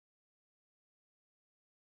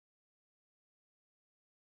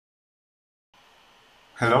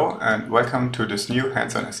Hello and welcome to this new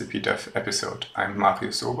hands-on SAP Dev episode. I'm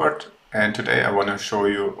Marius Obert and today I want to show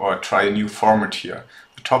you or try a new format here.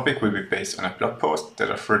 The topic will be based on a blog post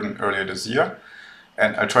that I've written earlier this year,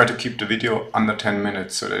 and I try to keep the video under 10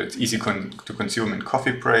 minutes so that it's easy to consume in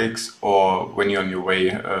coffee breaks or when you're on your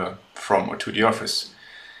way from or to the office.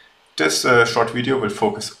 This short video will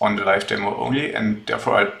focus on the live demo only, and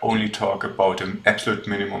therefore I'll only talk about an absolute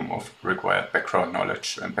minimum of required background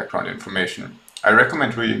knowledge and background information. I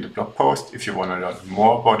recommend reading the blog post if you want to learn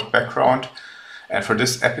more about the background. And for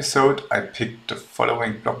this episode, I picked the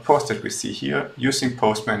following blog post that we see here, using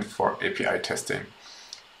Postman for API testing.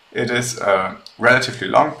 It is a relatively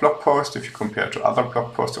long blog post if you compare to other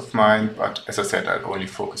blog posts of mine, but as I said, I'll only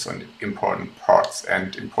focus on the important parts.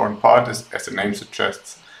 And the important part is, as the name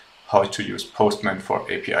suggests, how to use Postman for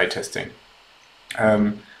API testing.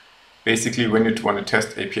 Basically, when you want to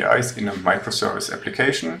test APIs in a microservice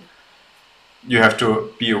application, you have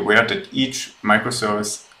to be aware that each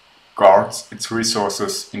microservice guards its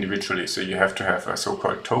resources individually. So you have to have a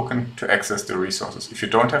so-called token to access the resources. If you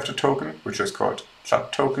don't have the token, which is called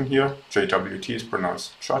JWT token here, JWT is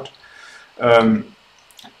pronounced JWT,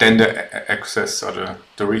 then the access or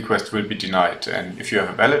the request will be denied. And if you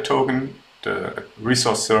have a valid token, the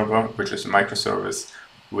resource server, which is a microservice,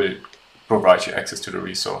 will provide you access to the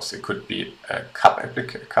resource. It could be a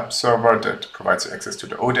CAP server that provides you access to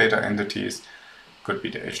the OData entities. It could be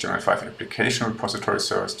the HTML5 application repository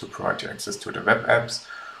service to provide you access to the web apps,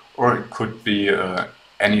 or it could be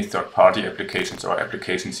any third-party applications or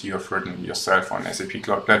applications you have written yourself on SAP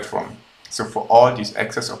Cloud Platform. So for all these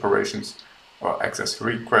access operations or access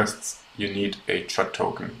requests, you need a JWT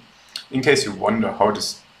token. In case you wonder how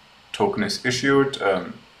this token is issued,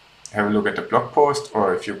 have a look at the blog post,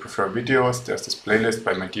 or if you prefer videos, there's this playlist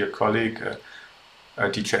by my dear colleague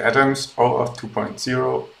DJ Adams, OAuth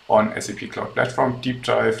 2.0 on SAP Cloud Platform Deep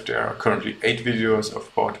Dive. There are currently 8 videos of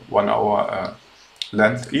about 1 hour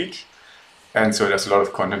length each, and so there's a lot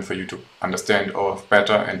of content for you to understand OAuth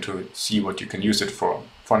better and to see what you can use it for.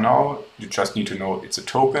 For now, you just need to know it's a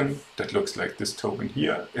token that looks like this token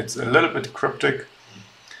here. It's a little bit cryptic,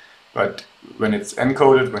 but when it's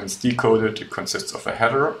encoded, when it's decoded, it consists of a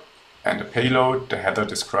header and a payload. The header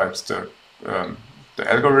describes the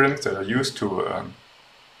algorithms that are used to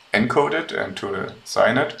encode it and to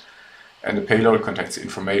assign it, and the payload contains the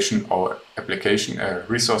information our application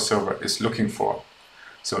resource server is looking for.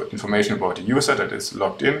 So information about the user that is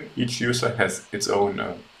logged in. Each user has its own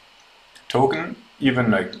token, even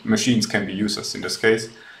like machines can be users in this case.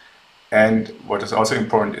 And what is also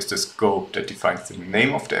important is the scope that defines the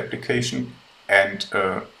name of the application and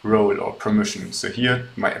role or permission. So here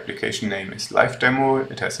my application name is live demo,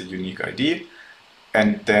 it has a unique ID,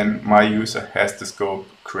 and then my user has the scope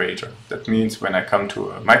creator. That means when I come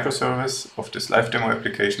to a microservice of this live demo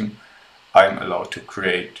application, I'm allowed to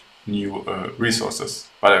create new resources,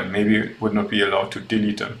 but I maybe would not be allowed to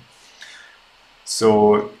delete them.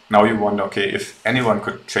 So now you wonder, okay, if anyone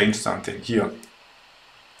could change something here,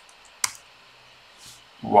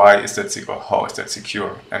 why is that secure, or how is that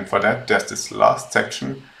secure? And for that, there's this last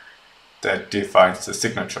section that defines the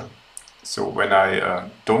signature. So when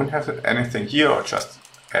I don't have anything here or just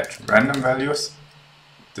add random values,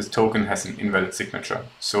 this token has an invalid signature.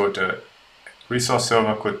 So the resource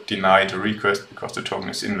server could deny the request because the token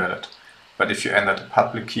is invalid. But if you enter the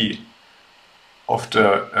public key of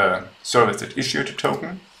the service that issued the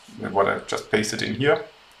token, what I just pasted in here,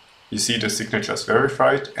 you see the signature is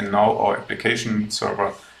verified, and now our application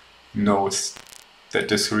server knows that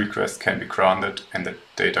this request can be granted and that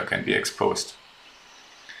data can be exposed.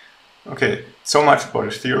 Okay, so much about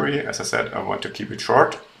the theory. As I said, I want to keep it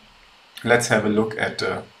short. Let's have a look at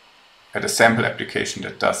a sample application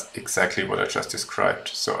that does exactly what I just described.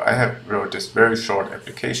 So I have wrote this very short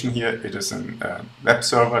application here. It is a web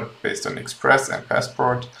server based on Express and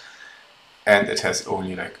Passport, and it has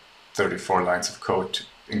only like 34 lines of code,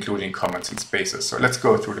 including comments and spaces. So let's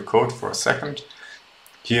go through the code for a second.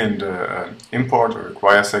 Here in the import or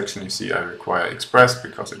require section, you see I require Express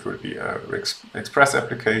because it will be a Express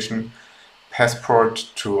application,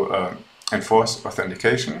 Passport to enforce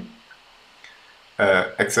authentication,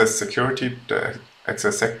 Access Security, the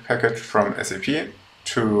Access Sec package from SAP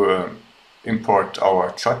to import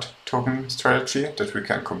our JWT token strategy that we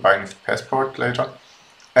can combine with Passport later,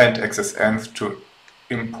 and Access Env to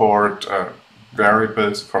import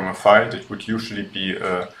variables from a file that would usually be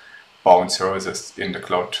bound services in the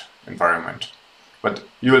cloud environment. But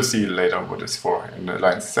you will see later what it's for. In the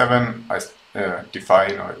line 7, I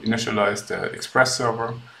define or initialize the Express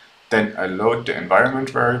server. Then I load the environment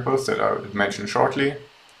variables that I will mention shortly.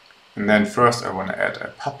 And then first I want to add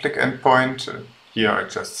a public endpoint. here I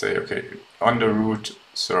just say, okay, on the root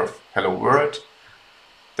serve hello world.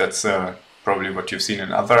 That's probably what you've seen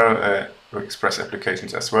in other Express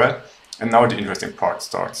applications as well. And now the interesting part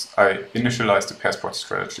starts. I initialize the passport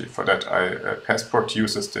strategy. For that, passport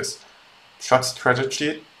uses this shot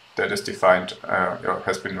strategy that is defined or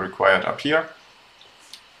has been required up here.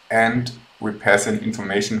 And we pass in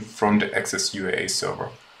information from the XSUAA server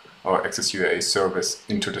or XSUAA service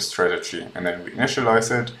into the strategy. And then we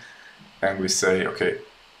initialize it and we say, okay,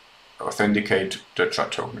 authenticate the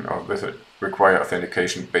JOT token, or with it require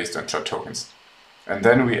authentication based on JOT tokens. And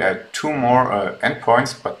then we add two more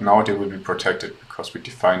endpoints, but now they will be protected because we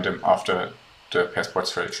define them after the passport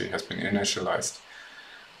strategy has been initialized.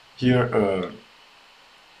 Here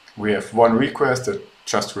we have one request that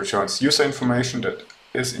just returns user information that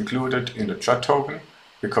is included in the JOT token,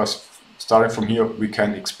 because starting from here we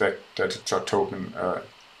can expect that the JOT token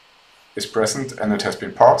is present and it has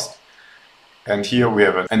been parsed. And here we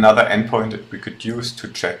have another endpoint that we could use to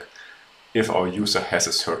check if our user has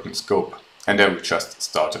a certain scope. And then we just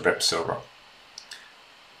start a web server.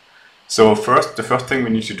 So the first thing we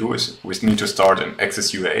need to do is we need to start an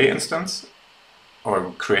XSUAA instance,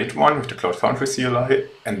 or create one with the Cloud Foundry CLI,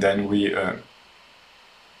 and then we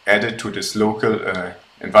add it to this local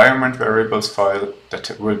environment variables file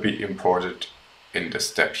that will be imported in this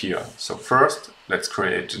step here. So first, let's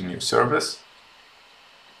create a new service.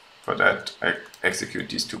 For that, I execute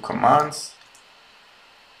these two commands.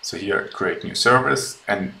 So here, create new service,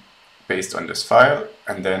 and based on this file,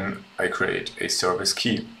 and then I create a service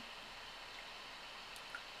key.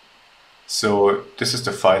 So this is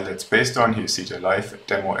the file that's based on. Here you see the live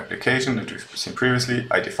demo application that we've seen previously.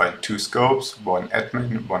 I defined two scopes, one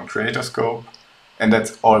admin, one creator scope, and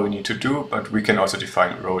that's all we need to do. But we can also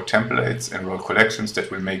define role templates and role collections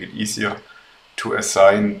that will make it easier to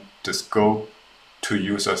assign the scope to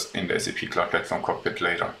users in the SAP Cloud Platform Cockpit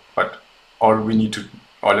later. But all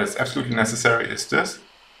that's absolutely necessary is this,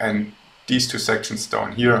 and these two sections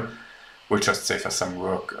down here will just save us some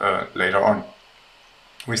work later on.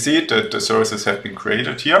 We see that the services have been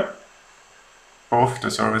created here, both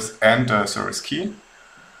the service and the service key.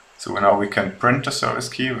 So now we can print the service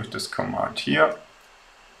key with this command here.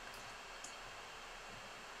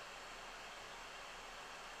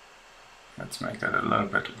 Let's make that a little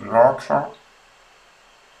bit larger.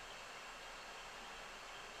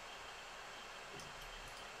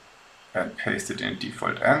 And paste it in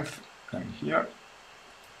default env and here.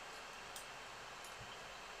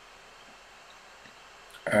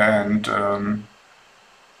 And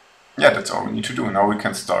yeah, that's all we need to do. Now we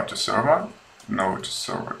can start the server, node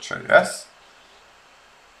server.js.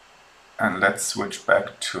 And let's switch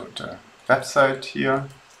back to the website here,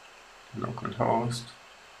 localhost,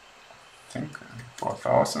 I think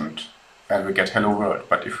 4000, and we get hello world.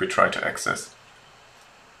 But if we try to access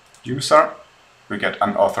user, we get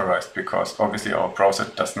unauthorized because obviously our browser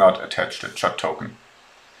does not attach the JOT token.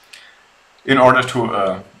 In order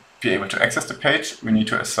to be able to access the page, we need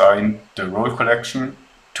to assign the role collection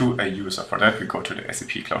to a user. For that, we go to the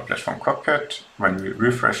SAP Cloud Platform Cockpit. When we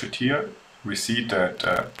refresh it here, we see that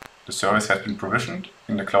the service has been provisioned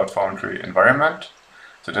in the Cloud Foundry environment.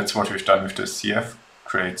 So that's what we've done with the cf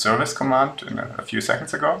create service command a few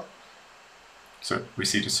seconds ago. So we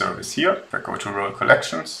see the service here. If I go to role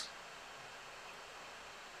collections,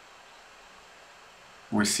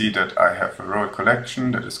 we see that I have a role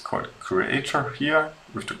collection that is called creator here,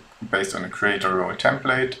 based on the creator role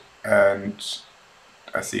template, and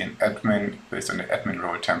I see an admin based on the admin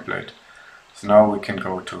role template. So now we can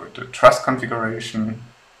go to the trust configuration,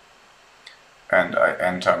 and I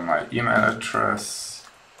enter my email address,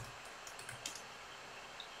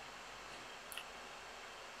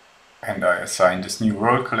 and I assign this new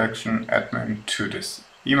role collection admin to this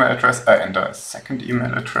email address. I enter a second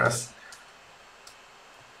email address.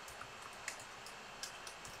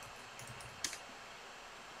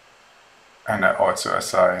 And I also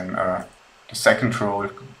assign the second role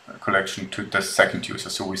collection to the second user,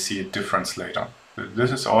 so we see a difference later.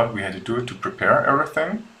 This is all we had to do to prepare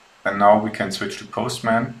everything, and now we can switch to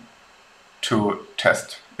Postman to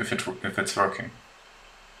test if it's working.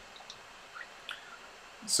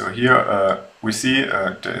 So here we see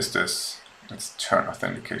there is this. Let's turn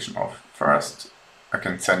authentication off first. I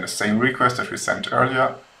can send the same request that we sent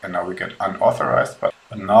earlier, and now we get unauthorized. But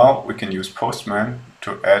now we can use Postman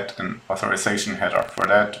to add an authorization header. For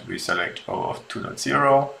that, we select OAuth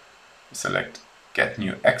 2.0, we select Get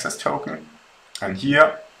New Access Token, and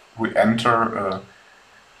here we enter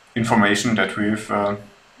information that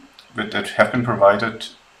that have been provided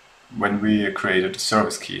when we created the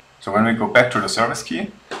service key. So when we go back to the service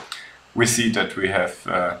key, we see that we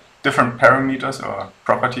have different parameters or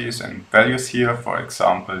properties and values here. For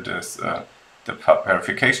example, there's the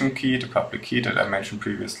verification key, the public key that I mentioned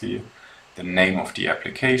previously, the name of the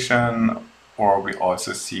application, or we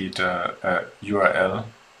also see the URL,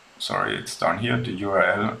 sorry, it's down here, the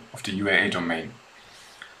URL of the UAA domain.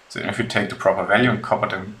 So if you take the proper value and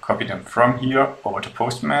copy them from here over to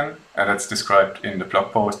Postman, and that's described in the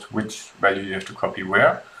blog post which value you have to copy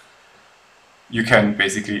where, you can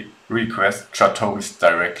basically request JOT tokens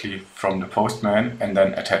directly from the Postman and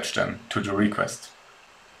then attach them to the request.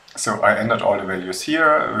 So I entered all the values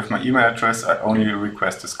here. With my email address, I only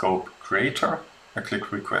request the scope creator. I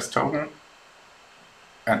click request token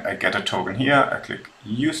and I get a token here. I click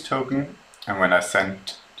use token, and when I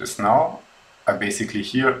send this now, I basically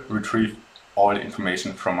here retrieve all the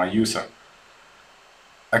information from my user.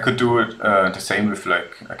 I could do it the same with,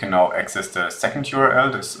 like, I can now access the second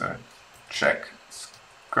URL, this check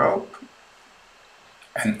scope,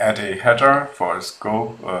 and add a header for a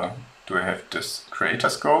scope. Do I have this creator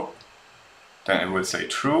scope? Then it will say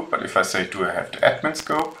true, but if I say do I have the admin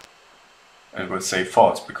scope, it will say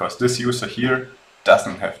false, because this user here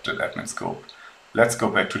doesn't have the admin scope. Let's go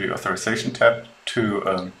back to the authorization tab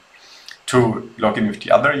to log in with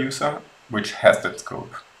the other user which has that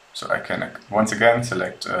scope. So I can once again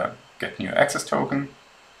select get new access token,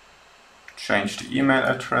 change the email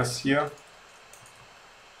address here,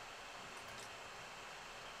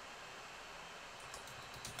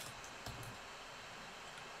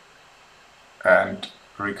 and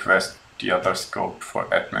request the other scope for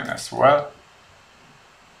admin as well.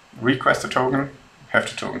 Request a token, have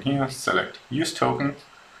the token here, select use token,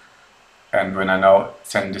 and when I now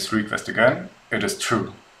send this request again, it is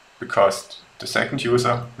true, because the second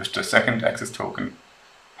user with the second access token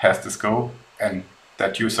has the scope, and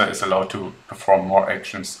that user is allowed to perform more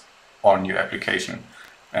actions on your application.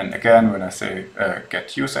 And again, when I say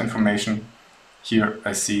get user information, here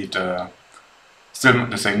I see still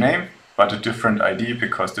the same name, but a different ID,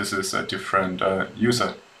 because this is a different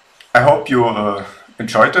user. I hope you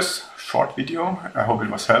enjoyed this short video. I hope it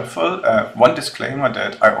was helpful. One disclaimer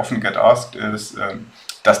that I often get asked is,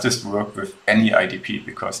 does this work with any IDP?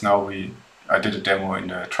 Because now I did a demo in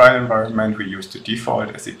the trial environment. We used the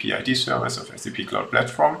default SAP ID service of SAP Cloud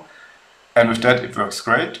Platform, and with that it works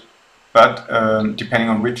great. But depending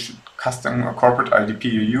on which custom or corporate IDP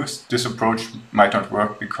you use, this approach might not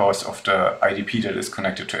work because of the IDP that is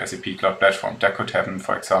connected to SAP Cloud Platform. That could happen,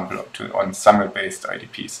 for example, on SAML-based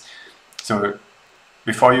IDPs. So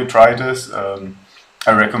before you try this,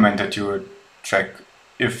 I recommend that you check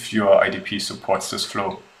if your IDP supports this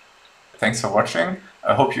flow. Thanks for watching.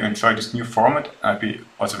 I hope you enjoyed this new format. I'd be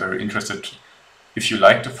also very interested if you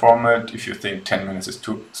like the format, if you think 10 minutes is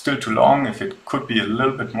still too long, if it could be a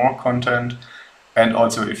little bit more content, and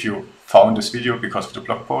also if you found this video because of the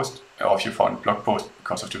blog post, or if you found the blog post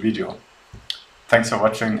because of the video. Thanks for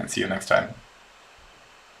watching, and see you next time.